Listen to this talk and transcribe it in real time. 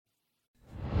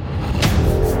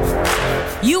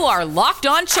You are Locked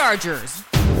On Chargers,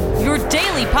 your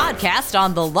daily podcast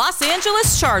on the Los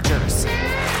Angeles Chargers,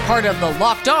 part of the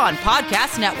Locked On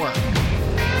Podcast Network,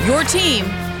 your team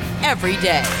every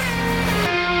day.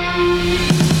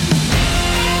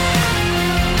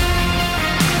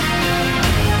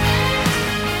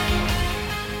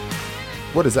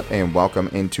 What is up, and welcome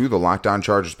into the Locked On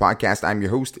Chargers podcast. I'm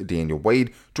your host, Daniel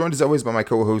Wade, joined as always by my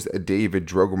co-host, David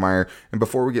Drogemeyer. And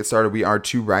before we get started, we are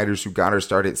two writers who got our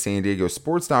start at San Diego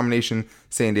Sports Domination,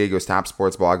 San Diego's top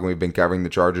sports blog, and we've been covering the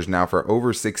Chargers now for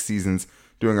over 6 seasons,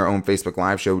 doing our own Facebook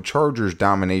Live show, Chargers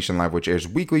Domination Live, which airs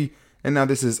weekly. And now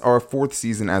this is our 4th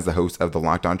season as the host of the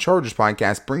Locked On Chargers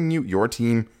podcast, bringing you your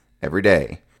team every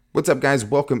day. What's up, guys?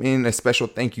 Welcome in. A special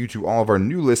thank you to all of our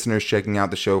new listeners checking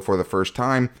out the show for the first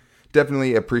time.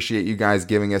 Definitely appreciate you guys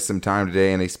giving us some time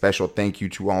today, and a special thank you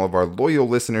to all of our loyal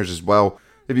listeners as well.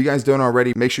 If you guys don't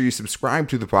already, make sure you subscribe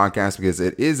to the podcast because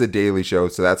it is a daily show,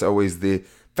 so that's always the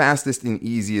fastest and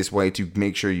easiest way to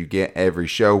make sure you get every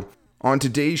show. On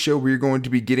today's show, we're going to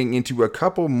be getting into a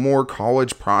couple more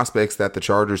college prospects that the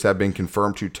Chargers have been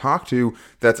confirmed to talk to.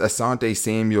 That's Asante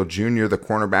Samuel Jr., the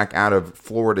cornerback out of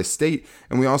Florida State.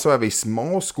 And we also have a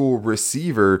small school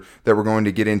receiver that we're going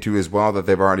to get into as well that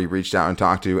they've already reached out and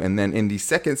talked to. And then in the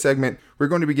second segment, we're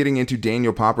going to be getting into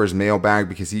Daniel Popper's mailbag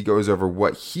because he goes over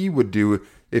what he would do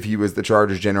if he was the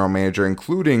Chargers general manager,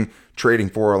 including trading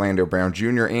for Orlando Brown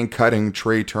Jr. and cutting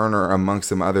Trey Turner, amongst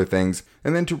some other things.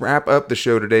 And then to wrap up the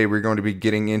show today, we're going to be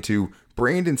getting into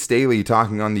Brandon Staley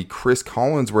talking on the Chris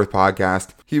Collinsworth podcast.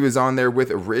 He was on there with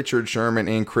Richard Sherman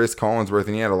and Chris Collinsworth,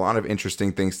 and he had a lot of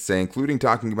interesting things to say, including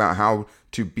talking about how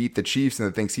to beat the Chiefs and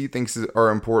the things he thinks are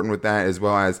important with that, as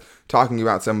well as talking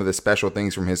about some of the special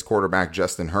things from his quarterback,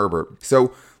 Justin Herbert.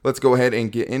 So let's go ahead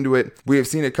and get into it. We have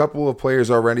seen a couple of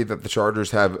players already that the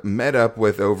Chargers have met up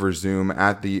with over Zoom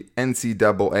at the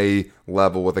NCAA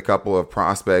level with a couple of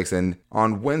prospects. And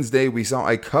on Wednesday, we saw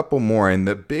a couple more. And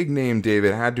the big name,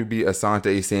 David, had to be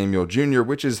Asante Samuel Jr.,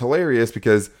 which is hilarious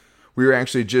because we were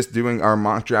actually just doing our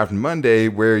mock draft Monday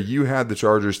where you had the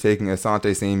Chargers taking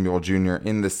Asante Samuel Jr.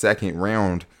 in the second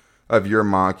round of your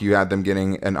mock. You had them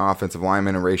getting an offensive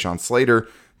lineman and Rashawn Slater,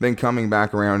 then coming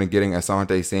back around and getting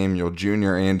Asante Samuel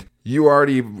Jr. And you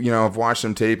already, have watched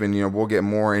some tape, and, we'll get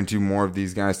more into more of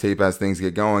these guys' tape as things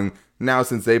get going. Now,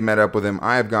 since they've met up with him,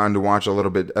 I have gotten to watch a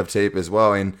little bit of tape as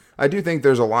well, and I do think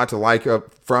there's a lot to like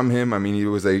up from him. I mean, he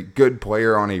was a good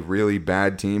player on a really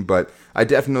bad team, but I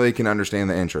definitely can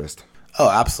understand the interest. Oh,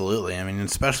 absolutely. I mean,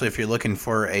 especially if you're looking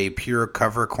for a pure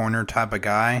cover corner type of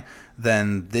guy,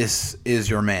 then this is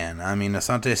your man. I mean,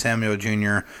 Asante Samuel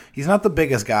Jr., he's not the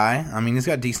biggest guy. I mean, he's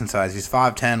got decent size. He's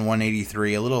 5'10",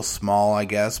 183, a little small, I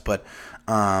guess, but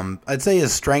I'd say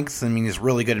his strengths, I mean, he's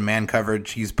really good in man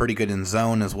coverage. He's pretty good in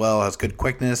zone as well, has good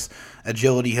quickness,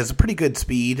 agility, has a pretty good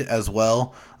speed as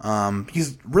well.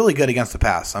 He's really good against the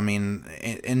pass. I mean,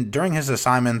 during his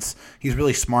assignments, he's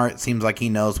really smart. Seems like he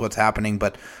knows what's happening,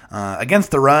 but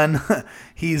against the run,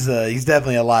 he's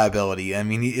definitely a liability. I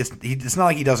mean, it's not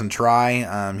like he doesn't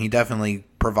try. He definitely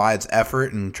provides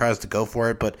effort and tries to go for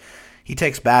it, but he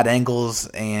takes bad angles,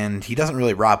 and he doesn't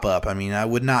really wrap up. I mean, I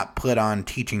would not put on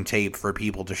teaching tape for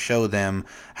people to show them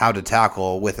how to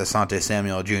tackle with Asante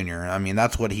Samuel Jr. I mean,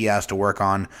 that's what he has to work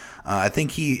on. I think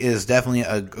he is definitely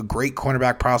a great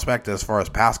cornerback prospect as far as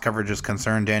pass coverage is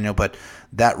concerned, Daniel, but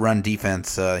that run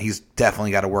defense, he's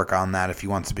definitely got to work on that if he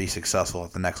wants to be successful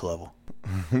at the next level.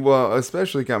 Well,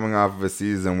 especially coming off of a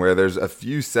season where there's a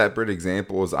few separate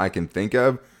examples I can think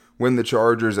of when the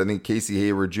Chargers, I think Casey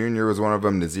Hayward Jr. was one of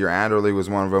them, Nazir Adderley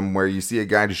was one of them, where you see a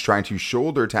guy just trying to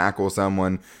shoulder tackle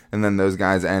someone, and then those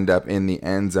guys end up in the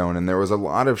end zone. And there was a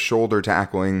lot of shoulder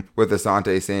tackling with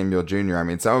Asante Samuel Jr. I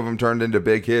mean, some of them turned into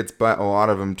big hits, but a lot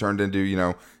of them turned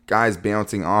into, guys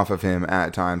bouncing off of him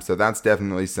at times. So that's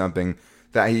definitely something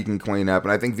that he can clean up.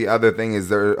 And I think the other thing is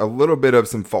there are a little bit of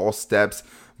some false steps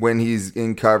when he's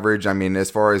in coverage. I mean,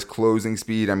 as far as closing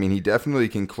speed, I mean, he definitely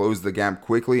can close the gap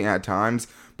quickly at times,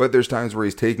 but there's times where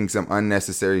he's taking some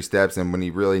unnecessary steps and when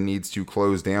he really needs to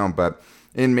close down. But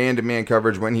in man-to-man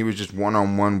coverage, when he was just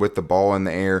one-on-one with the ball in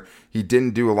the air, he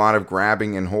didn't do a lot of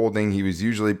grabbing and holding. He was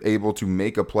usually able to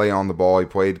make a play on the ball. He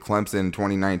played Clemson in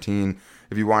 2019.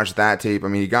 If you watch that tape, I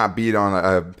mean, he got beat on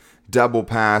a double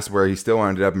pass where he still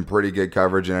ended up in pretty good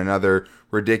coverage, and another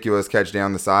ridiculous catch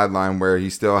down the sideline where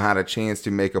he still had a chance to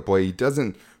make a play. He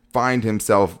doesn't find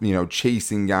himself,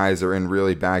 chasing guys or in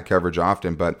really bad coverage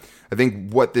often. But I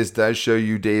think what this does show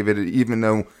you, David, even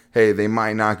though, hey, they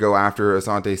might not go after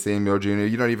Asante Samuel Jr.,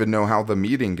 you don't even know how the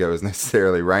meeting goes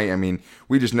necessarily, right? I mean,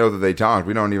 we just know that they talked.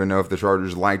 We don't even know if the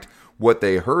Chargers liked what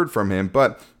they heard from him.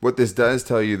 But what this does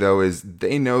tell you, though, is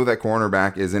they know that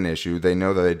cornerback is an issue. They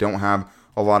know that they don't have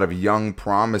a lot of young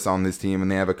promise on this team,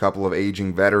 and they have a couple of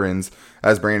aging veterans,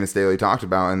 as Brandon Staley talked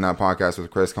about in that podcast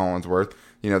with Chris Collinsworth.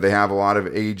 They have a lot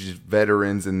of aged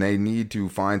veterans, and they need to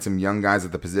find some young guys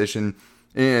at the position.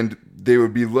 And they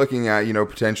would be looking at,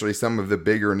 potentially some of the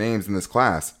bigger names in this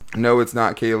class. No, it's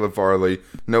not Caleb Farley.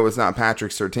 No, it's not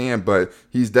Patrick Surtain, but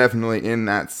he's definitely in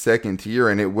that second tier,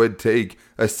 and it would take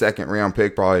a second-round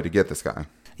pick probably to get this guy.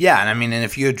 Yeah, and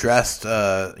if you addressed,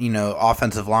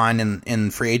 offensive line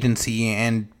in free agency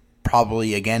and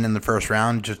probably again in the first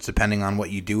round, just depending on what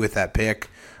you do with that pick,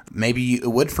 maybe it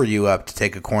would free you up to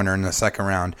take a corner in the second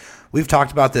round. We've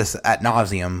talked about this ad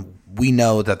nauseum. We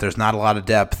know that there's not a lot of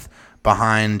depth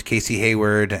behind Casey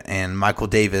Hayward and Michael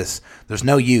Davis. There's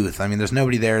no youth. There's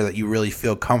nobody there that you really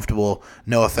feel comfortable,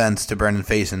 no offense to Brendan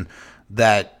Faison,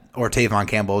 or Tavon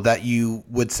Campbell, that you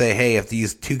would say, hey, if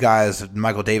these two guys,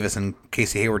 Michael Davis and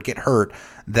Casey Hayward, get hurt,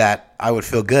 that I would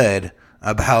feel good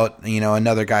about,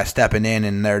 another guy stepping in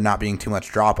and there not being too much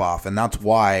drop off. And that's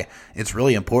why it's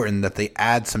really important that they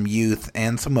add some youth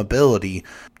and some ability,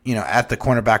 at the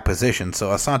cornerback position. So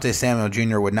Asante Samuel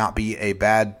Jr. would not be a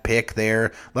bad pick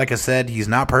there. Like I said, he's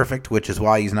not perfect, which is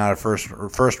why he's not a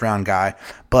first round guy.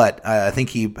 But I think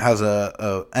he has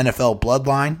a NFL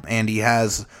bloodline, and he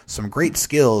has some great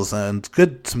skills and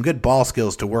some good ball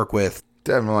skills to work with.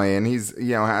 Definitely, and he's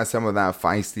has some of that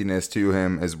feistiness to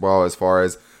him as well, as far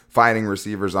as fighting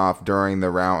receivers off during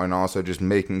the route and also just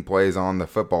making plays on the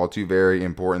football. Two very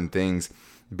important things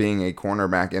being a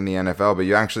cornerback in the NFL. But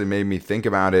you actually made me think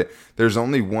about it. There's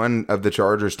only one of the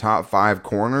Chargers' top 5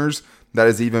 corners that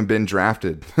has even been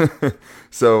drafted.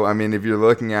 So, if you're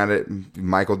looking at it,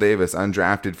 Michael Davis,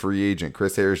 undrafted free agent.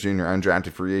 Chris Harris Jr.,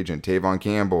 undrafted free agent. Tavon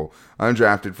Campbell,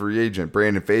 undrafted free agent.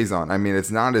 Brandon Faison.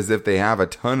 It's not as if they have a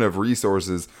ton of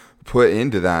resources put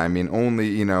into that.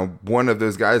 Only, one of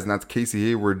those guys, and that's Casey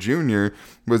Hayward Jr.,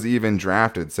 was even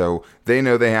drafted. So they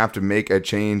know they have to make a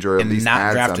change, or at least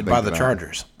add something. Not drafted by the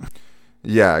Chargers.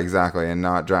 Yeah, exactly, and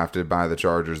not drafted by the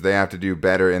Chargers. They have to do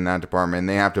better in that department, and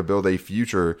they have to build a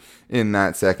future in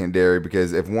that secondary,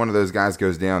 because if one of those guys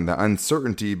goes down, the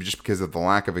uncertainty, just because of the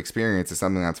lack of experience, is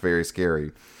something that's very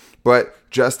scary. But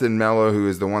Justin Mello, who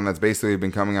is the one that's basically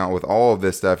been coming out with all of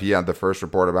this stuff, he had the first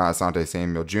report about Asante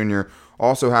Samuel Jr.,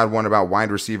 also had one about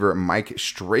wide receiver Mike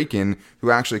Straken, who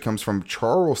actually comes from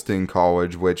Charleston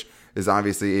College, which is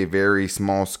obviously a very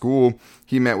small school.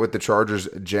 He met with the Chargers,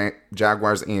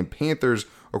 Jaguars, and Panthers,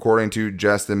 according to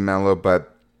Justin Mello,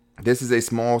 but this is a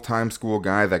small-time school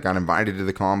guy that got invited to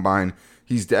the Combine.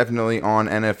 He's definitely on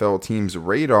NFL teams'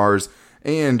 radars,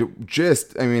 and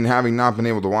just, having not been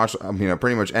able to watch,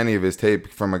 pretty much any of his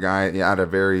tape from a guy at a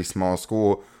very small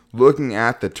school, looking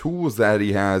at the tools that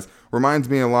he has reminds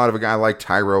me a lot of a guy like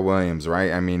Tyrell Williams,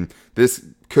 right? This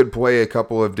could play a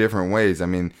couple of different ways.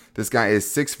 This guy is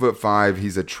 6'5".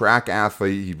 He's a track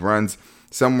athlete. He runs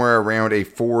somewhere around a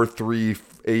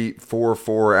 4.38,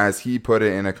 4.4, as he put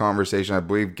it in a conversation. I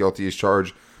believe Guilty as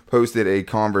Charged posted a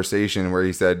conversation where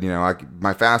he said,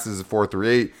 my fastest is a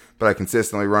 4.38, but I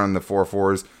consistently run in the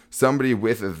 4.4s. Somebody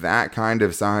with that kind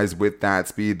of size, with that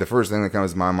speed, the first thing that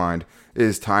comes to my mind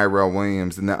is Tyrell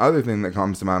Williams. And the other thing that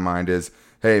comes to my mind is,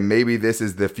 hey, maybe this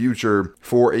is the future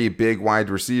for a big wide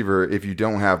receiver if you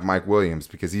don't have Mike Williams,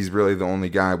 because he's really the only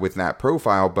guy with that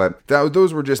profile. But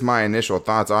those were just my initial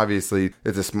thoughts. Obviously,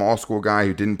 it's a small school guy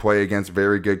who didn't play against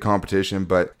very good competition,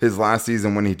 but his last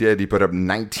season, when he did, he put up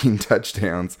 19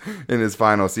 touchdowns in his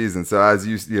final season. So as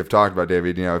you have talked about,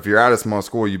 David, if you're at a small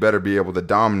school, you better be able to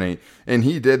dominate. And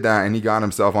he did that, and he got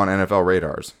himself on NFL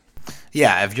radars.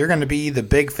 Yeah, if you're going to be the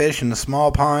big fish in the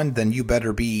small pond, then you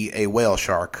better be a whale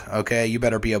shark, okay? You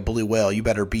better be a blue whale. You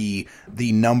better be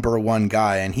the number one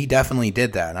guy, and he definitely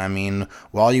did that.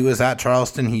 While he was at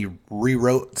Charleston, he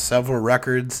rewrote several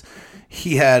records.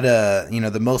 He had,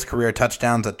 the most career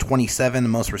touchdowns at 27, the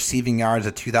most receiving yards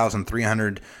at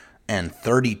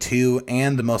 2,332,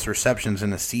 and the most receptions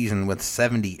in a season with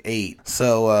 78.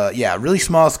 So, really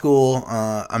small school.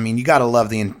 You got to love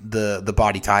the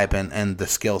body type and the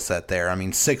skill set there.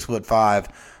 6'5",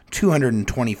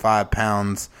 225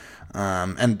 pounds,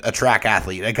 and a track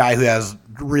athlete, a guy who has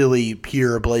really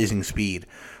pure blazing speed.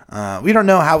 We don't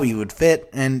know how he would fit,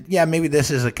 and maybe this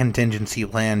is a contingency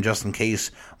plan just in case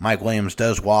Mike Williams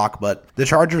does walk, but the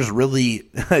Chargers really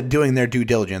doing their due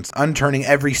diligence, unturning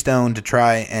every stone to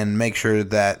try and make sure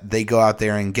that they go out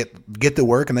there and get the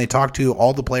work, and they talk to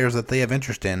all the players that they have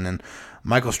interest in. And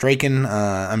Michael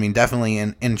Straken, definitely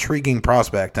an intriguing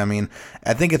prospect. I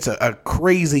think it's a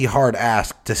crazy hard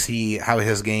ask to see how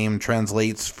his game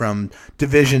translates from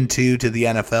Division II to the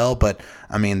NFL, but,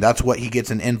 that's what he gets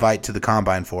an invite to the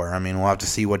Combine for. We'll have to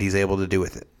see what he's able to do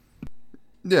with it.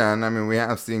 Yeah, and I mean, we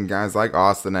have seen guys like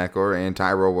Austin Eckler and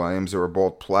Tyrell Williams, who are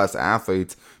both plus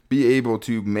athletes, be able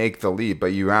to make the leap, but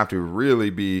you have to really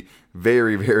be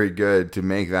very, very good to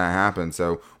make that happen.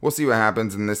 So we'll see what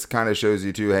happens, and this kind of shows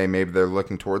you too, hey, maybe they're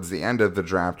looking towards the end of the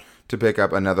draft to pick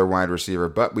up another wide receiver.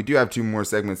 But we do have two more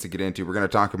segments to get into. We're going to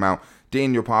talk about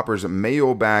Daniel Popper's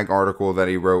mailbag article that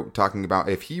he wrote, talking about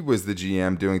if he was the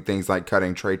GM doing things like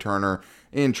cutting Trey Turner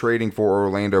and trading for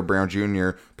Orlando Brown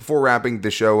Jr. Before wrapping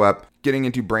the show up, getting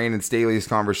into Brandon Staley's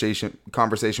conversation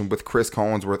with Chris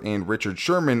Collinsworth and Richard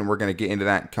Sherman. We're going to get into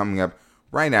that coming up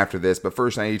right after this. But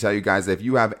first, I need to tell you guys that if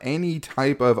you have any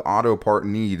type of auto part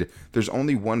need, there's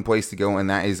only one place to go, and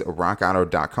that is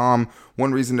rockauto.com.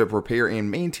 One reason to repair and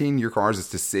maintain your cars is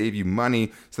to save you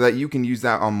money so that you can use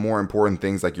that on more important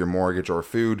things like your mortgage or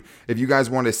food. If you guys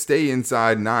want to stay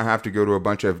inside, not have to go to a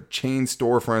bunch of chain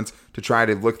storefronts to try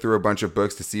to look through a bunch of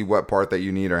books to see what part that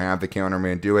you need or have the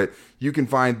counterman do it, you can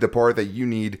find the part that you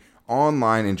need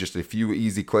online in just a few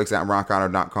easy clicks at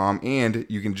rockauto.com, and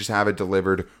you can just have it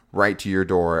delivered right to your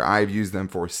door. I've used them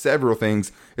for several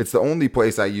things. It's the only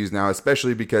place I use now,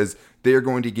 especially because they're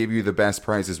going to give you the best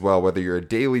price as well. Whether you're a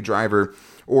daily driver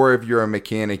or if you're a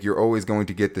mechanic, you're always going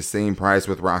to get the same price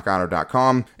with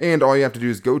rockauto.com. And all you have to do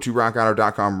is go to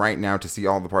rockauto.com right now to see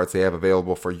all the parts they have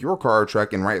available for your car or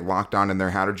truck and write Locked On in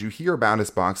their How Did You Hear About Us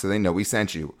box so they know we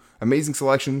sent you. Amazing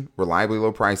selection, reliably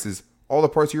low prices, all the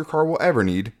parts your car will ever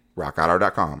need.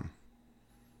 rockauto.com.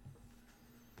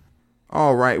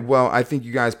 All right, well, I think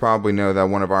you guys probably know that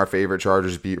one of our favorite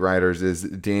Chargers beat writers is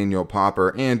Daniel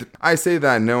Popper, and I say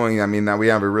that knowing, that we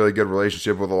have a really good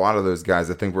relationship with a lot of those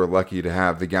guys. I think we're lucky to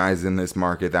have the guys in this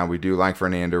market that we do, like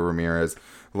Fernando Ramirez,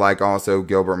 like also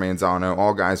Gilbert Manzano,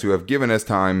 all guys who have given us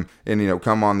time and,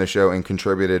 come on the show and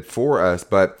contributed for us.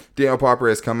 But Daniel Popper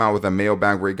has come out with a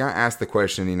mailbag where he got asked the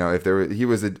question, if he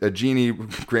was a genie,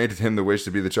 granted him the wish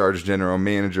to be the Chargers general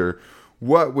manager,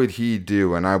 what would he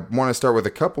do? And I want to start with a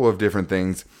couple of different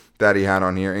things that he had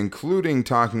on here, including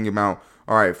talking about,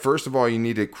 all right, first of all, you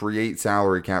need to create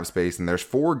salary cap space, and there's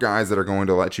 4 guys that are going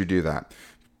to let you do that.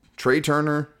 Trey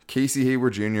Turner, Casey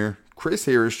Hayward Jr., Chris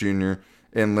Harris Jr.,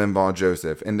 and Linval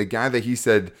Joseph. And the guy that he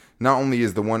said not only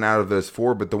is the one out of those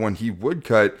 4, but the one he would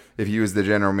cut if he was the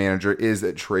general manager is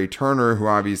Trey Turner, who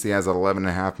obviously has an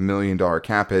 $11.5 million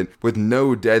cap hit with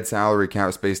no dead salary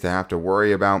cap space to have to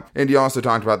worry about. And he also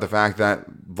talked about the fact that,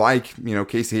 like,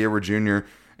 Casey Hayward Jr.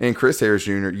 and Chris Harris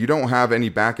Jr., you don't have any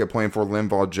backup plan for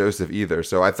Linval Joseph either.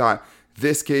 So I thought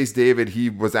this case, David, he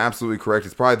was absolutely correct.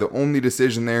 It's probably the only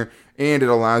decision there, and it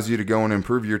allows you to go and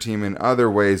improve your team in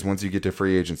other ways once you get to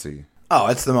free agency. Oh,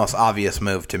 it's the most obvious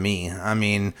move to me.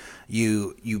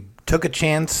 You took a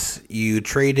chance. You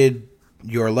traded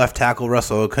your left tackle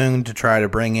Russell Okung to try to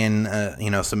bring in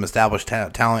some established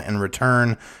talent in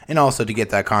return, and also to get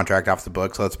that contract off the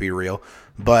books. Let's be real.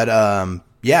 But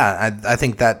I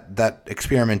think that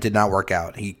experiment did not work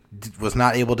out. He was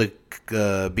not able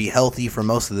to be healthy for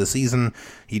most of the season.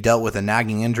 He dealt with a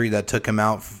nagging injury that took him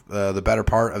out the better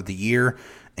part of the year.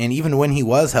 And even when he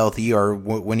was healthy or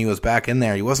when he was back in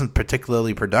there, he wasn't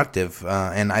particularly productive.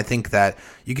 And I think that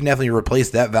you can definitely replace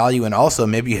that value and also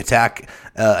maybe attack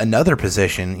another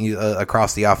position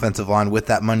across the offensive line with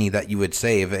that money that you would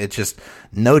save. It's just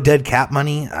no dead cap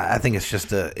money. I think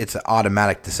it's an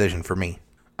automatic decision for me.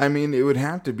 It would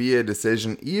have to be a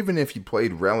decision even if he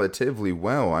played relatively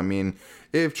well.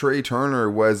 If Trey Turner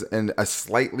was a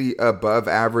slightly above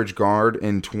average guard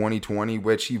in 2020,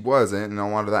 which he wasn't, and a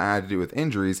lot of that had to do with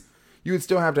injuries, you would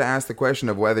still have to ask the question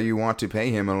of whether you want to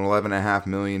pay him an $11.5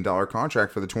 million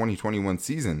contract for the 2021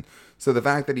 season. So the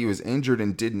fact that he was injured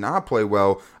and did not play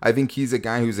well, I think he's a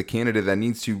guy who's a candidate that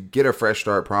needs to get a fresh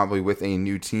start probably with a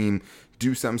new team,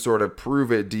 do some sort of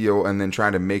prove-it deal, and then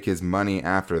try to make his money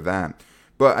after that.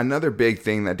 But another big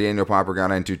thing that Daniel Popper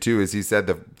got into too is he said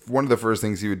that one of the first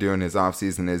things he would do in his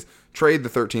offseason is trade the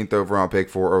 13th overall pick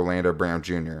for Orlando Brown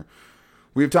Jr.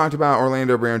 We've talked about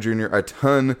Orlando Brown Jr. a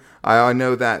ton. I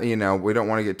know that, we don't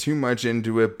want to get too much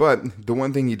into it, but the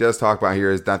one thing he does talk about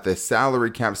here is that the salary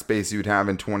cap space you would have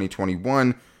in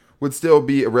 2021 would still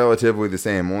be relatively the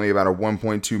same, only about a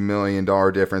 $1.2 million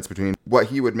difference between what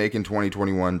he would make in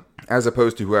 2021 as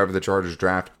opposed to whoever the Chargers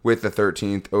draft with the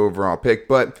 13th overall pick.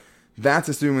 But that's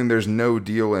assuming there's no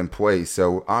deal in place.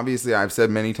 So obviously I've said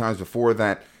many times before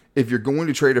that if you're going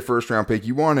to trade a first-round pick,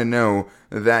 you want to know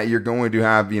that you're going to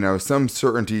have, some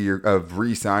certainty of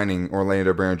re-signing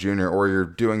Orlando Brown Jr., or you're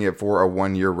doing it for a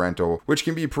one-year rental, which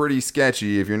can be pretty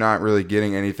sketchy if you're not really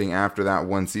getting anything after that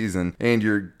one season, and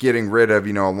you're getting rid of,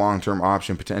 a long-term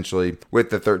option potentially with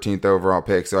the 13th overall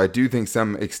pick. So I do think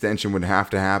some extension would have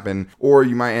to happen, or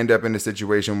you might end up in a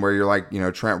situation where you're like,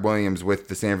 Trent Williams with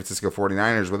the San Francisco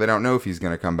 49ers, where they don't know if he's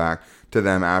going to come back to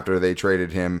them after they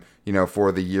traded him,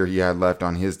 for the year he had left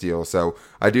on his deal. So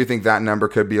I do think that number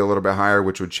could be a little bit higher,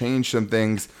 which would change some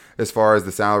things as far as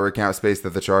the salary cap space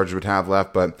that the Chargers would have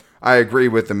left. But I agree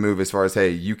with the move as far as, hey,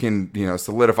 you can,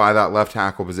 solidify that left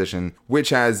tackle position,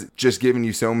 which has just given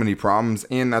you so many problems.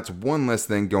 And that's one less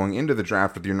thing going into the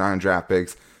draft with your 9 draft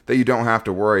picks that you don't have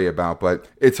to worry about. But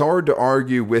it's hard to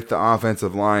argue with the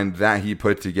offensive line that he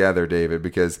put together, David,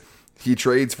 because he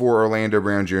trades for Orlando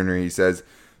Brown Jr. He says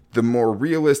the more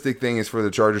realistic thing is for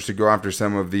the Chargers to go after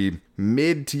some of the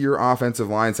mid-tier offensive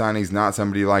line signings, not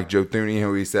somebody like Joe Thuney,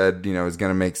 who he said, is going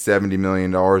to make $70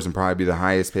 million and probably be the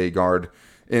highest paid guard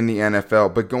in the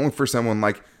NFL, but going for someone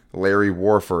like Larry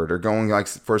Warford or going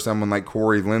for someone like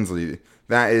Corey Linsley.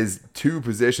 That is 2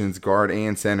 positions, guard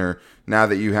and center, now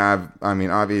that you have,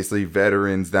 obviously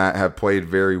veterans that have played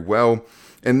very well.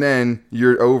 And then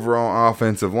your overall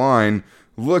offensive line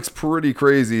looks pretty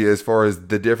crazy as far as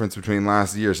the difference between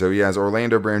last year. So he has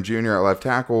Orlando Brown Jr. at left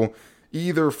tackle,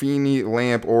 either Feeney,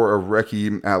 Lamp, or a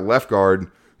rookie at left guard,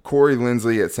 Corey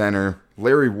Linsley at center,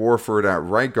 Larry Warford at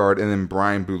right guard, and then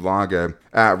Brian Bulaga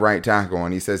at right tackle.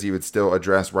 And he says he would still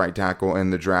address right tackle in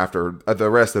the draft or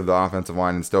the rest of the offensive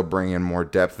line and still bring in more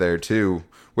depth there too,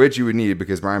 which you would need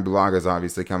because Brian Bulaga is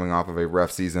obviously coming off of a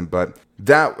rough season. But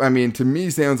that, to me,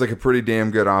 sounds like a pretty damn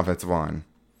good offensive line.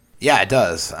 Yeah, it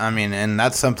does. And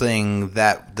that's something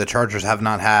that the Chargers have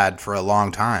not had for a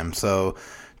long time. So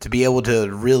to be able to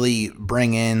really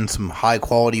bring in some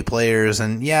high-quality players,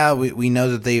 and yeah, we know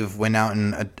that they've went out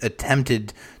and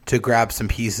attempted to grab some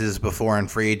pieces before in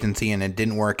free agency, and it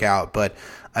didn't work out. But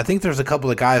I think there's a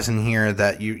couple of guys in here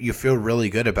that you feel really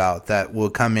good about that will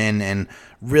come in and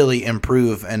really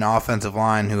improve an offensive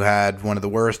line who had one of the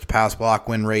worst pass block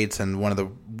win rates and one of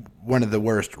the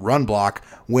worst run block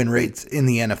win rates in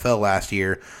the NFL last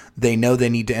year. They know they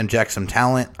need to inject some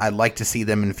talent. I'd like to see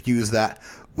them infuse that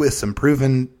with some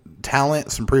proven talent,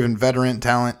 some proven veteran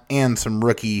talent, and some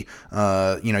rookie,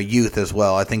 youth as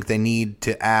well. I think they need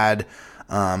to add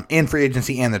in free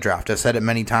agency and the draft. I've said it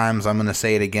many times. I'm going to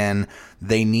say it again.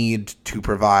 They need to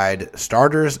provide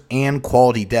starters and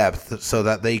quality depth so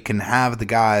that they can have the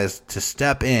guys to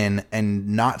step in and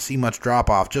not see much drop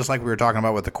off, just like we were talking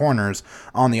about with the corners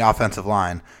on the offensive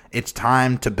line. It's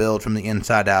time to build from the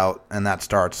inside out, and that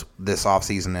starts this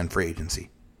offseason and free agency.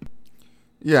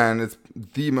 Yeah, and it's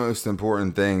the most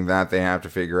important thing that they have to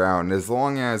figure out. And as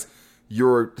long as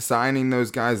you're signing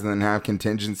those guys and then have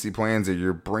contingency plans, or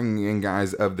you're bringing in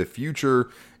guys of the future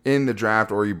in the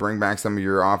draft, or you bring back some of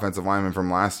your offensive linemen from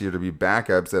last year to be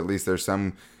backups, at least there's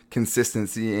some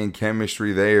consistency and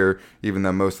chemistry there, even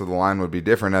though most of the line would be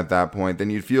different at that point,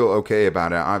 then you'd feel okay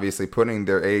about it. Obviously, putting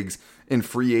their eggs in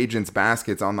free agents'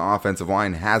 baskets on the offensive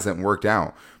line hasn't worked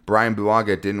out. Brian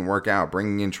Bulaga didn't work out.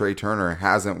 Bringing in Trey Turner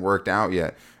hasn't worked out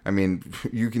yet.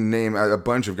 You can name a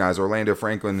bunch of guys, Orlando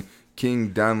Franklin, King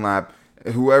Dunlap,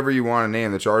 whoever you want to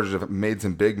name. The Chargers have made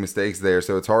some big mistakes there,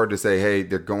 so it's hard to say, hey,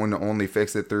 they're going to only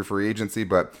fix it through free agency,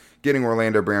 but getting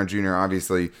Orlando Brown Jr.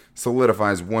 obviously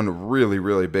solidifies one really,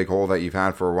 really big hole that you've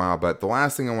had for a while. But the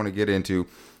last thing I want to get into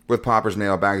with Popper's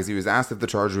mailbag is he was asked if the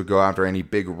Chargers would go after any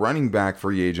big running back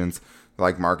free agents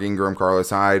like Mark Ingram, Carlos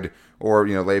Hyde, or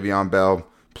Le'Veon Bell,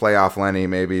 playoff Lenny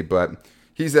maybe, but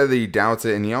he said that he doubts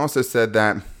it. And he also said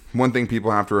that one thing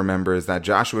people have to remember is that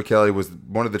Joshua Kelly was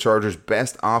one of the Chargers'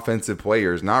 best offensive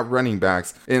players, not running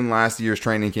backs, in last year's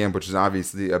training camp, which is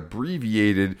obviously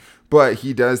abbreviated, but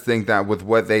he does think that with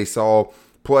what they saw,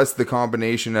 plus the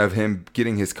combination of him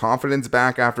getting his confidence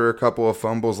back after a couple of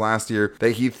fumbles last year,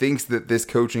 that he thinks that this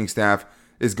coaching staff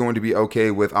is going to be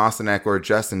okay with Austin Eckler,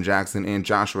 Justin Jackson, and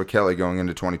Joshua Kelly going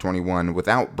into 2021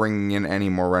 without bringing in any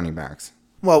more running backs.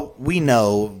 Well, we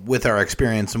know with our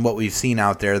experience and what we've seen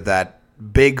out there that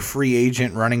big free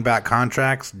agent running back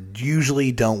contracts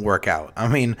usually don't work out.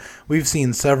 We've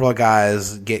seen several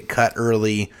guys get cut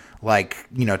early like,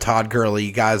 Todd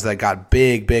Gurley, guys that got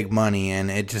big money,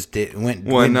 and it just went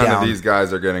none down. Of these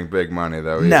guys are getting big money,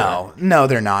 though. Either. No,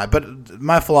 they're not. But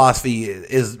my philosophy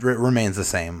remains the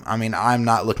same. I mean, I'm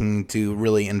not looking to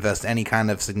really invest any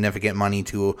kind of significant money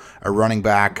to a running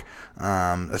back,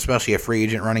 especially a free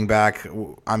agent running back.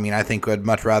 I mean, I think I'd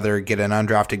much rather get an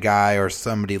undrafted guy or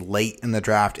somebody late in the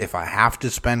draft if I have to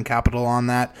spend capital on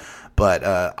that. But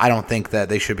I don't think that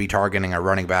they should be targeting a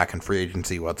running back in free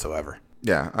agency whatsoever.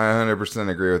 Yeah, I 100%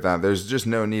 agree with that. There's just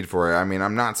no need for it. I mean,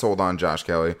 I'm not sold on Josh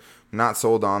Kelly. I'm not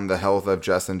sold on the health of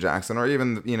Justin Jackson, or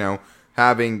even,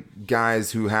 having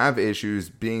guys who have issues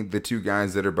being the two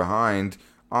guys that are behind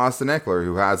Austin Eckler,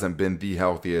 who hasn't been the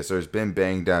healthiest or has been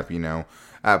banged up,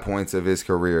 at points of his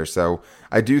career. So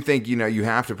I do think, you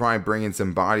have to probably bring in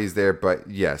some bodies there, but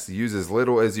yes, use as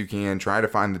little as you can. Try to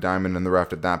find the diamond in the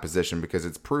rough at that position because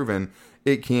it's proven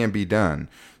it can be done.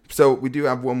 So we do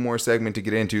have one more segment to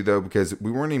get into, though, because we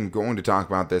weren't even going to talk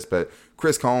about this, but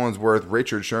Chris Collinsworth,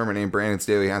 Richard Sherman, and Brandon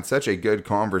Staley had such a good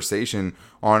conversation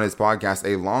on his podcast,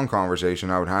 a long conversation.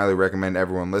 I would highly recommend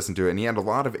everyone listen to it, and he had a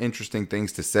lot of interesting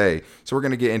things to say. So we're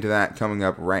going to get into that coming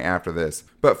up right after this.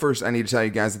 But first, I need to tell you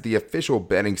guys that the official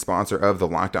betting sponsor of the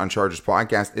Locked On Chargers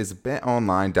podcast is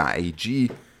BetOnline.ag.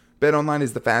 BetOnline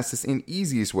is the fastest and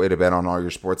easiest way to bet on all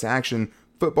your sports action.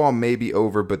 Football may be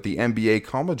over, but the NBA,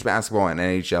 college basketball, and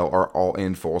NHL are all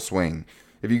in full swing.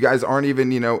 If you guys aren't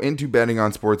even, into betting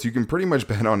on sports, you can pretty much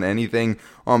bet on anything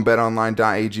on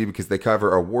betonline.ag because they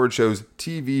cover award shows,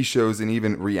 TV shows, and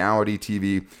even reality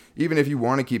TV. Even if you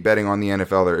want to keep betting on the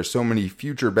NFL, there are so many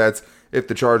future bets. If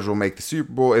the Chargers will make the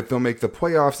Super Bowl, if they'll make the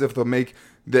playoffs, if they'll make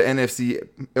the NFC,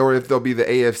 or if they'll be the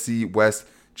AFC West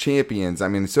champions. I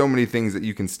mean, so many things that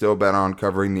you can still bet on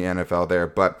covering the NFL there.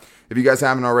 But if you guys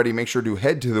haven't already, make sure to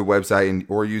head to the website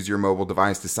or use your mobile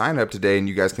device to sign up today, and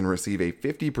you guys can receive a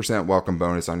 50% welcome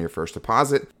bonus on your first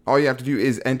deposit. All you have to do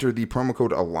is enter the promo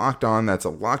code LOCKEDON. That's a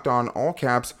locked on, all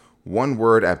caps, one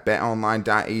word, at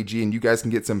betonline.ag, and you guys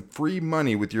can get some free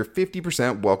money with your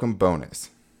 50% welcome bonus.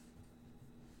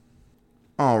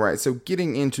 All right, so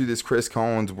getting into this Chris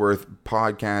Collinsworth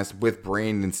podcast with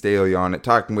Brandon Staley on it,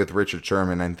 talking with Richard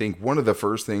Sherman, I think one of the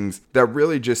first things that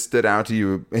really just stood out to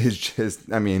you is just,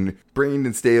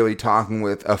 Brandon Staley talking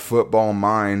with a football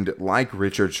mind like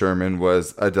Richard Sherman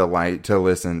was a delight to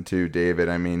listen to, David.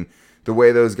 I mean, the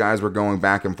way those guys were going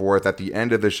back and forth at the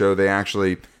end of the show, they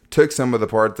actually took some of the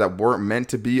parts that weren't meant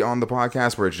to be on the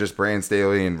podcast, where it's just Brandon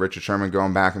Staley and Richard Sherman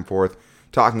going back and forth,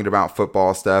 talking about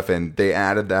football stuff, and they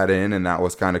added that in, and that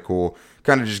was kind of cool.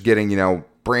 Kind of just getting,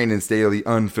 Brandon Staley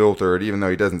unfiltered, even though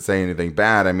he doesn't say anything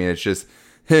bad. I mean, it's just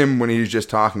him when he's just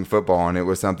talking football, and it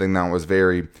was something that was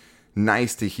very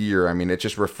nice to hear. I mean, it's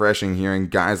just refreshing hearing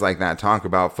guys like that talk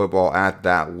about football at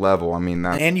that level. I mean,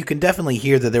 and you can definitely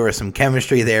hear that there was some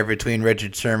chemistry there between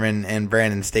Richard Sherman and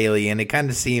Brandon Staley, and it kind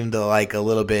of seemed like a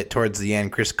little bit towards the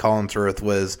end, Chris Collinsworth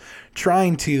was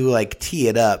trying to tee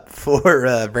it up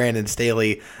for Brandon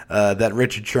Staley that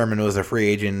Richard Sherman was a free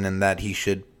agent and that he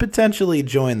should potentially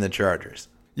join the Chargers.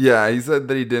 Yeah, he said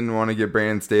that he didn't want to get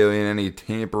Brandon Staley in any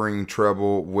tampering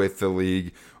trouble with the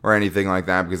league or anything like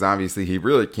that, because obviously he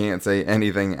really can't say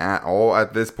anything at all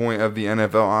at this point of the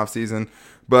NFL offseason.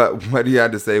 But what he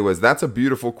had to say was, that's a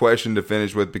beautiful question to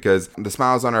finish with, because the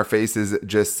smiles on our faces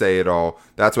just say it all.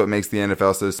 That's what makes the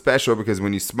NFL so special, because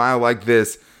when you smile like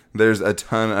this, there's a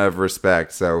ton of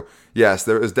respect. So yes,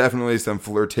 there was definitely some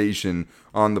flirtation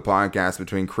on the podcast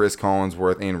between Chris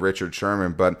Collinsworth and Richard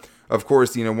Sherman. But of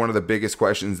course, one of the biggest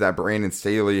questions that Brandon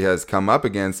Staley has come up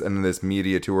against in this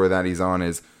media tour that he's on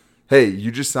is, hey,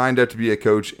 you just signed up to be a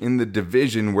coach in the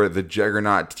division where the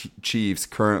juggernaut Chiefs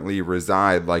currently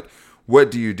reside.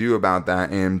 What do you do about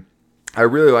that? And I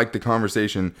really like the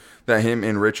conversation that him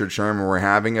and Richard Sherman were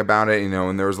having about it,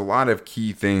 and there was a lot of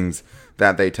key things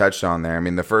that they touched on there. I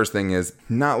mean, the first thing is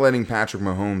not letting Patrick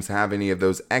Mahomes have any of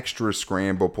those extra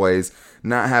scramble plays,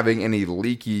 not having any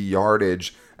leaky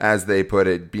yardage, as they put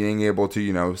it, being able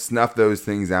to, snuff those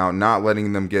things out, not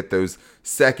letting them get those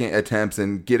second attempts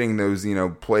and getting those,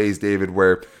 plays, David,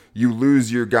 where you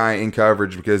lose your guy in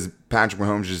coverage because Patrick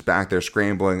Mahomes is just back there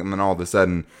scrambling, and then all of a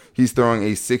sudden he's throwing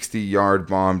a 60-yard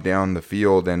bomb down the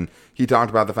field. And he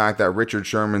talked about the fact that Richard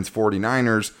Sherman's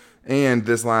 49ers and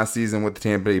this last season with the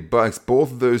Tampa Bay Bucks,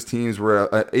 both of those teams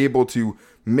were able to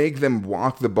make them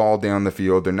walk the ball down the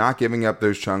field. They're not giving up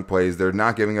those chunk plays. They're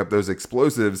not giving up those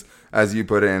explosives, as you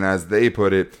put it and as they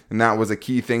put it. And that was a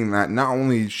key thing that not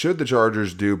only should the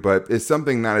Chargers do, but is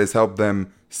something that has helped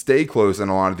them stay close in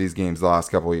a lot of these games the last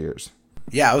couple of years.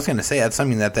 Yeah, I was going to say that's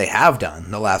something that they have done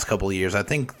the last couple of years. I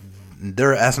think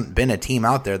there hasn't been a team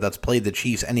out there that's played the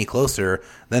Chiefs any closer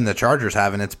than the Chargers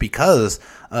have, and it's because,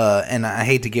 and I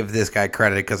hate to give this guy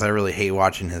credit because I really hate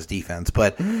watching his defense,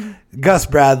 but Gus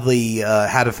Bradley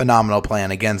had a phenomenal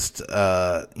plan against,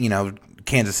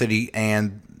 Kansas City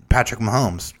and Patrick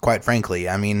Mahomes, quite frankly.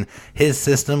 I mean, his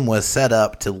system was set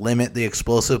up to limit the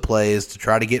explosive plays, to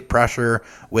try to get pressure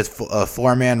with a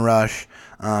four-man rush,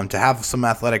 to have some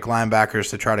athletic linebackers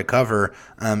to try to cover,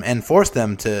 and force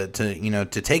them to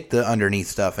take the underneath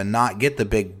stuff and not get the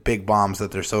big bombs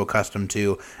that they're so accustomed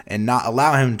to, and not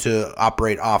allow him to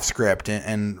operate off script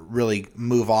and really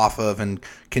move off of and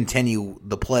continue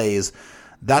the plays.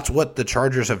 That's what the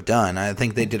Chargers have done. I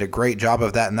think they did a great job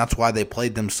of that, and that's why they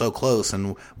played them so close.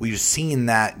 And we've seen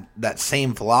that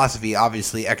same philosophy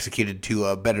obviously executed to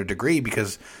a better degree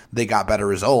because they got better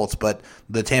results. But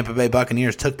the Tampa Bay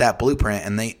Buccaneers took that blueprint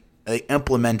and they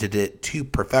implemented it to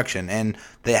perfection, and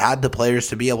they had the players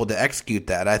to be able to execute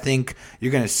that. I think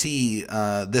you're going to see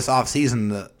this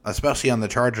offseason, especially on the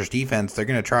Chargers defense, they're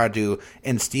going to try to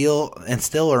instill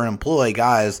or employ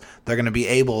guys that are going to be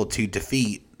able to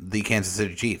defeat the Kansas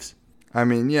City Chiefs. I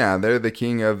mean, yeah, they're the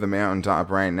king of the mountaintop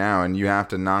right now, and you have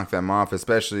to knock them off,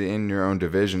 especially in your own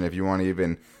division. If you want to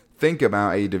even think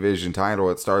about a division title,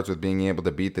 it starts with being able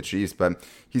to beat the Chiefs. But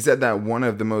he said that one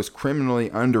of the most criminally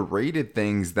underrated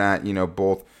things that,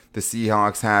 both the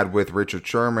Seahawks had with Richard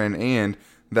Sherman and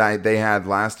that they had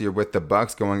last year with the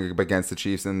Bucs going up against the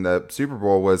Chiefs in the Super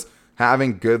Bowl was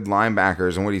having good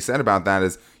linebackers. And what he said about that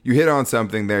is, you hit on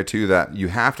something there too that you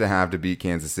have to beat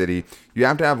Kansas City. You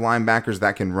have to have linebackers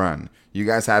that can run. You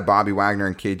guys had Bobby Wagner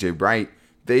and KJ Wright.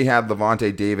 They had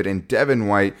Levante David and Devin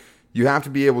White. You have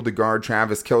to be able to guard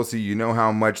Travis Kelce. You know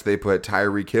how much they put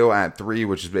Tyreek Hill at 3,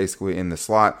 which is basically in the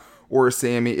slot, or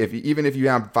Sammy. Even if you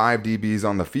have 5 DBs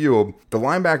on the field, the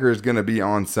linebacker is going to be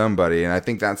on somebody. And I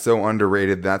think that's so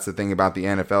underrated. That's the thing about the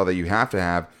NFL that you have to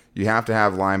have. You have to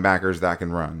have linebackers that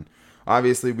can run.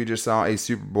 Obviously, we just saw a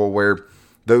Super Bowl where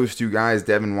those two guys,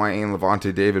 Devin White and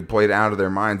Levante David, played out of their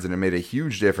minds, and it made a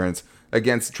huge difference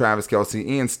against Travis Kelce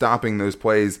and stopping those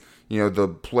plays,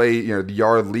 the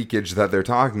yard leakage that they're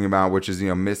talking about, which is,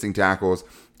 missing tackles,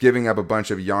 giving up a bunch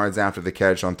of yards after the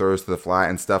catch on throws to the flat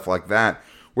and stuff like that,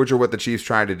 which are what the Chiefs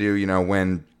try to do,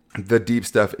 when the deep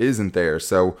stuff isn't there.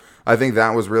 So I think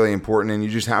that was really important, and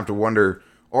you just have to wonder,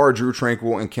 are Drew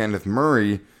Tranquill and Kenneth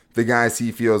Murray the guys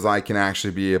he feels like can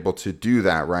actually be able to do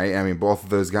that, right? I mean, both of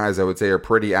those guys, I would say, are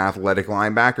pretty athletic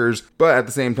linebackers, but at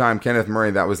the same time, Kenneth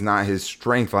Murray, that was not his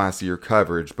strength last year,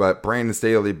 coverage, but Brandon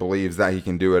Staley believes that he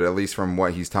can do it, at least from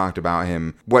what he's talked about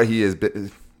him, what he has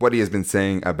been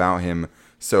saying about him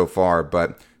so far.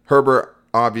 But Herbert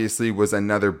obviously was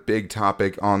another big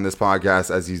topic on this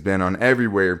podcast, as he's been on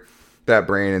everywhere that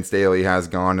Brandon Staley has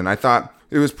gone, and I thought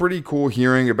it was pretty cool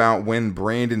hearing about when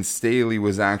Brandon Staley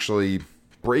was actually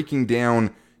breaking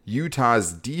down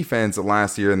Utah's defense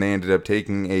last year, and they ended up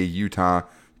taking a Utah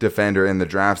defender in the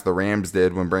drafts. The Rams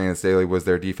did, when Brandon Staley was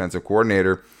their defensive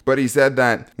coordinator. But he said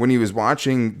that when he was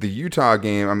watching the Utah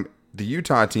game, the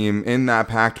Utah team in that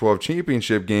Pac-12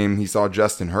 championship game, he saw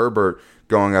Justin Herbert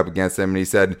going up against them, and he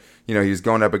said, he was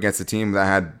going up against a team that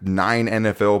had 9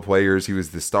 NFL players. He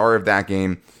was the star of that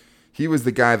game. He was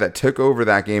the guy that took over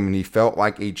that game, and he felt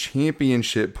like a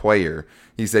championship player.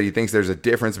 He said he thinks there's a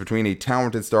difference between a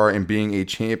talented star and being a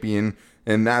champion,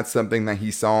 and that's something that he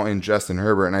saw in Justin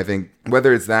Herbert. And I think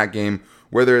whether it's that game,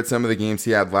 whether it's some of the games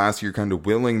he had last year kind of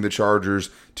willing the Chargers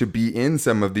to be in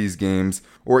some of these games,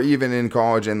 or even in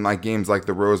college and like games like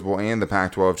the Rose Bowl and the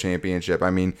Pac-12 championship, I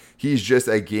mean, he's just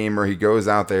a gamer. He goes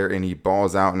out there and he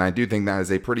balls out, and I do think that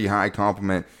is a pretty high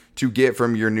compliment to get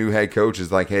from your new head coach,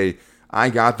 is like, hey, I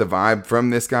got the vibe from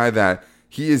this guy that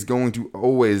he is going to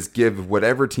always give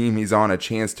whatever team he's on a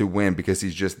chance to win, because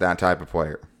he's just that type of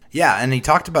player. Yeah, and he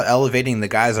talked about elevating the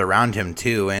guys around him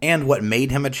too, and what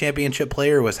made him a championship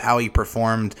player was how he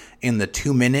performed in the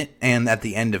 2-minute and at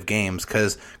the end of games,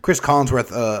 because Chris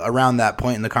Collinsworth around that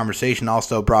point in the conversation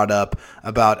also brought up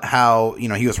about how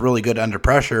he was really good under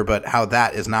pressure, but how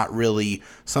that is not really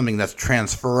something that's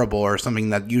transferable or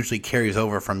something that usually carries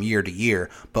over from year to year.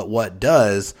 But what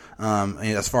does,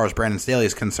 as far as Brandon Staley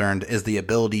is concerned, is the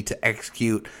ability to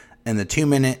execute in the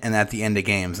 2-minute and at the end of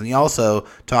games. And he also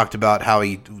talked about how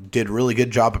he did a really good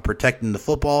job of protecting the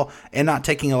football and not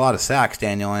taking a lot of sacks,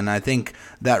 Daniel. And I think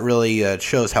that really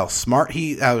shows how smart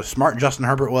Justin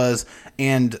Herbert was,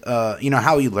 and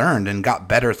how he learned and got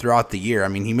better throughout the year. I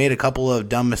mean, he made a couple of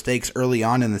dumb mistakes early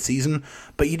on in the season,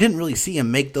 but you didn't really see him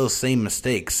make those same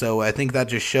mistakes. So I think that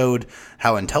just showed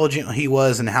how intelligent he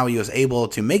was and how he was able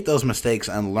to make those mistakes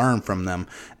and learn from them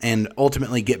and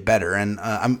ultimately get better. And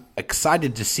I'm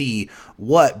excited to see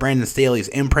what Brandon Staley's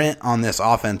imprint on this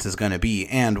offense is going to be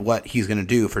and what he's going to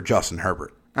do for Justin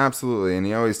Herbert. Absolutely. And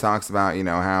he always talks about,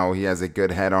 how he has a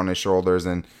good head on his shoulders.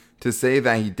 And to say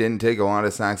that he didn't take a lot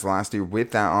of sacks last year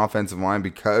with that offensive line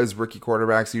because rookie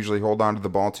quarterbacks usually hold on to the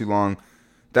ball too long,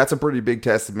 that's a pretty big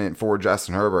testament for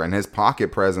Justin Herbert. And his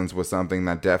pocket presence was something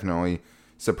that definitely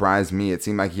surprised me. It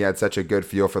seemed like he had such a good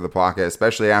feel for the pocket,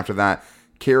 especially after that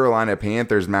Carolina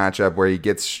Panthers matchup where he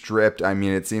gets stripped. I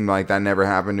mean, it seemed like that never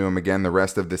happened to him again the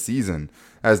rest of the season,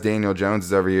 as Daniel Jones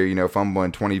is over here,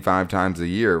 fumbling 25 times a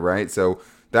year, right? So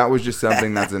that was just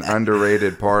something that's an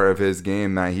underrated part of his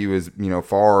game, that he was,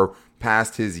 far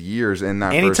past his years in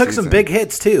that. And he took season. some big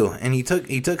hits too, and he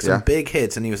took some big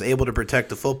hits, and he was able to protect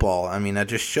the football. I mean, that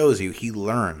just shows you he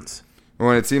learns.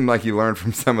 Well, it seemed like he learned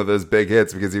from some of those big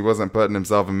hits because he wasn't putting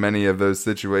himself in many of those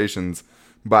situations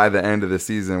by the end of the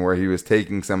season where he was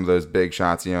taking some of those big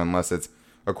shots. Unless it's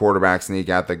a quarterback sneak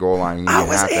at the goal line, you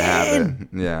have to have it.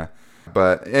 Yeah.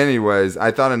 But anyways,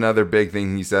 I thought another big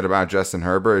thing he said about Justin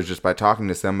Herbert is just by talking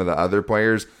to some of the other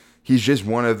players, he's just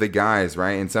one of the guys,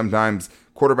 right? And sometimes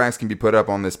quarterbacks can be put up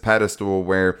on this pedestal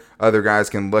where other guys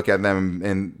can look at them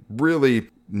and really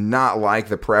not like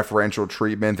the preferential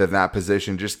treatment that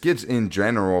position just gets in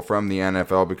general from the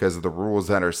NFL because of the rules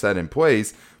that are set in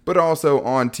place, but also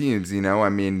on teams,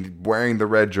 wearing the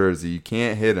red jersey, you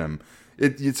can't hit him.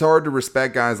 It's hard to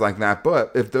respect guys like that,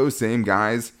 but if those same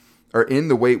guys are in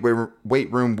the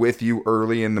weight room with you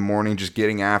early in the morning, just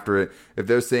getting after it, if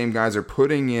those same guys are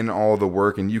putting in all the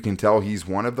work and you can tell he's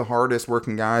one of the hardest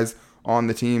working guys on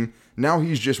the team, now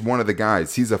he's just one of the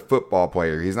guys. He's a football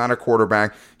player. He's not a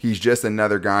quarterback. He's just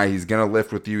another guy. He's going to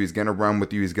lift with you. He's going to run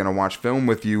with you. He's going to watch film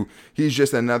with you. He's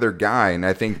just another guy. And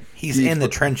I think he's in the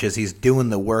trenches. He's doing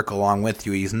the work along with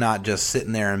you. He's not just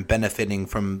sitting there and benefiting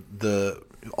from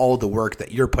all the work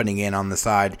that you're putting in on the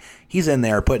side. He's in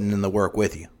there putting in the work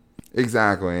with you.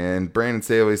 Exactly. And Brandon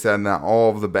Staley said that all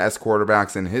of the best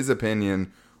quarterbacks, in his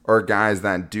opinion, are guys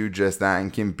that do just that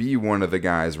and can be one of the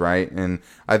guys, right? And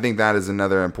I think that is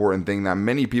another important thing that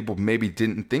many people maybe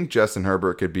didn't think Justin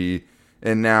Herbert could be.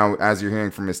 And now, as you're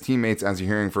hearing from his teammates, as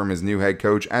you're hearing from his new head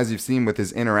coach, as you've seen with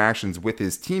his interactions with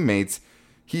his teammates,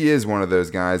 he is one of those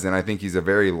guys. And I think he's a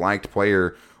very liked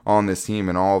player on this team,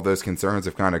 and all of those concerns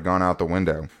have kind of gone out the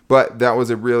window. But that was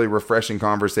a really refreshing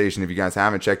conversation. If you guys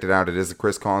haven't checked it out, it is the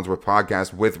Chris Collinsworth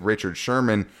podcast with Richard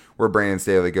Sherman, where Brandon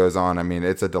Staley goes on. I mean,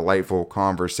 it's a delightful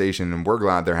conversation, and we're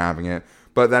glad they're having it.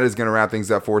 But that is going to wrap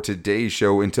things up for today's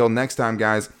show. Until next time,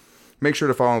 guys, make sure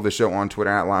to follow the show on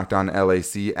Twitter at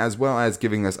LockedOnLAC, as well as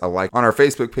giving us a like on our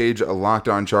Facebook page, Locked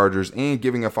On Chargers, and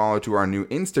giving a follow to our new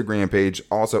Instagram page,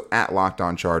 also at Locked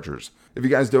On Chargers. If you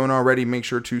guys don't already, make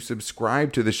sure to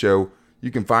subscribe to the show.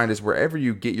 You can find us wherever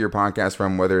you get your podcast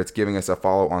from, whether it's giving us a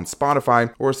follow on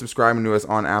Spotify or subscribing to us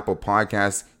on Apple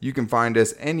Podcasts. You can find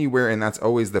us anywhere, and that's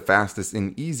always the fastest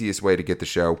and easiest way to get the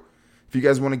show. If you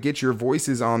guys want to get your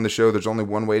voices on the show, there's only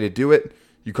one way to do it.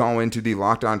 You call into the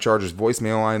Locked On Chargers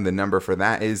voicemail line. The number for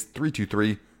that is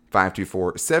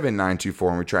 323-524-7924,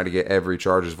 and we try to get every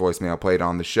Chargers voicemail played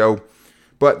on the show.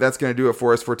 But that's going to do it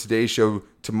for us for today's show.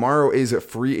 Tomorrow is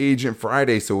Free Agent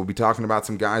Friday, so we'll be talking about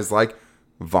some guys like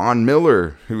Von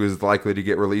Miller, who is likely to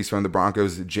get released from the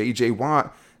Broncos. J.J.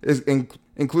 Watt,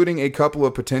 including a couple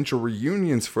of potential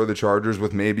reunions for the Chargers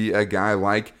with maybe a guy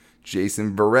like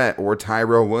Jason Verrett or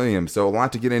Tyrell Williams. So a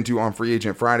lot to get into on Free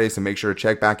Agent Friday, so make sure to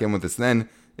check back in with us then.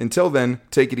 Until then,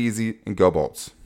 take it easy and go Bolts.